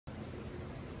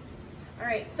All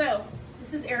right, so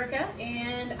this is Erica,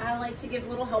 and I like to give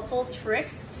little helpful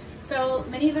tricks. So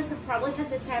many of us have probably had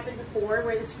this happen before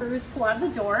where the screws pull out of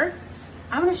the door.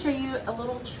 I'm gonna show you a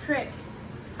little trick,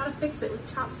 how to fix it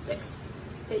with chopsticks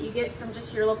that you get from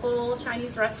just your local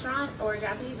Chinese restaurant or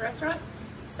Japanese restaurant.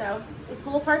 So you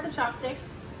pull apart the chopsticks,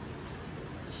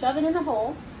 shove it in the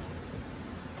hole,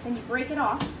 then you break it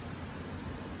off.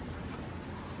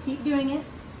 Keep doing it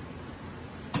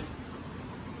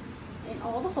in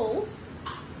all the holes.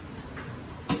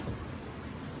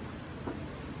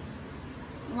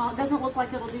 Well, it doesn't look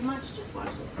like it'll do much, just watch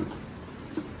this.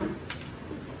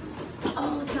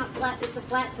 Oh, it's not flat, it's a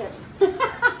flat tip.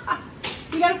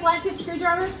 You got a flat tip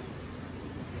screwdriver?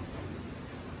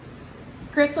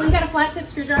 Crystal, you got a flat tip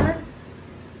screwdriver?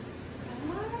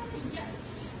 Yes.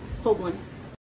 Hold one.